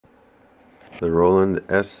The Roland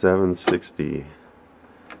S-760.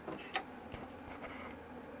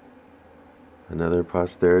 Another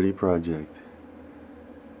posterity project.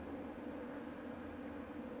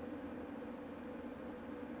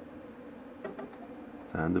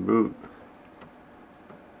 Time to boot.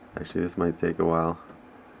 Actually, this might take a while.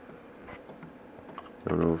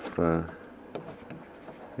 Don't know if I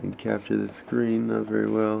can capture the screen not very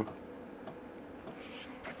well.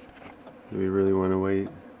 Do we really want to wait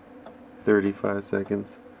 35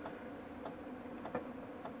 seconds?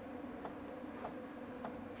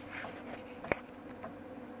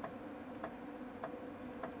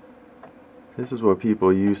 This is what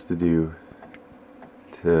people used to do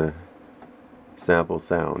to sample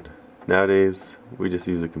sound. Nowadays, we just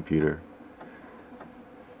use a computer.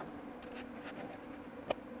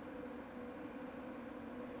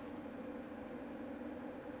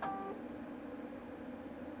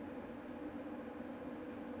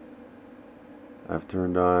 I've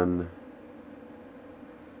turned on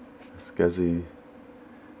a SCSI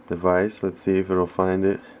device. Let's see if it'll find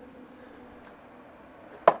it.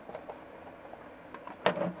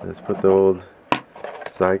 Let's put the old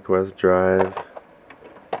SideQuest drive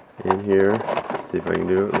in here. See if I can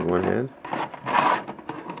do it with one hand.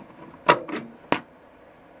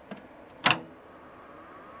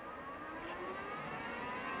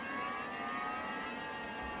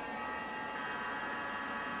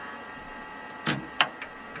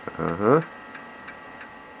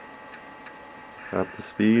 Drop the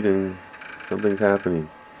speed and something's happening.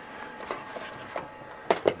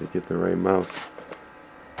 To get the right mouse.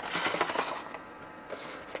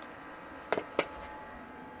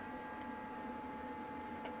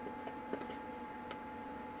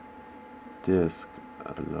 Disk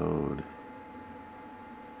load.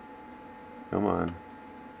 Come on.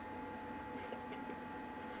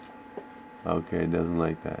 Okay, it doesn't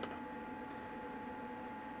like that.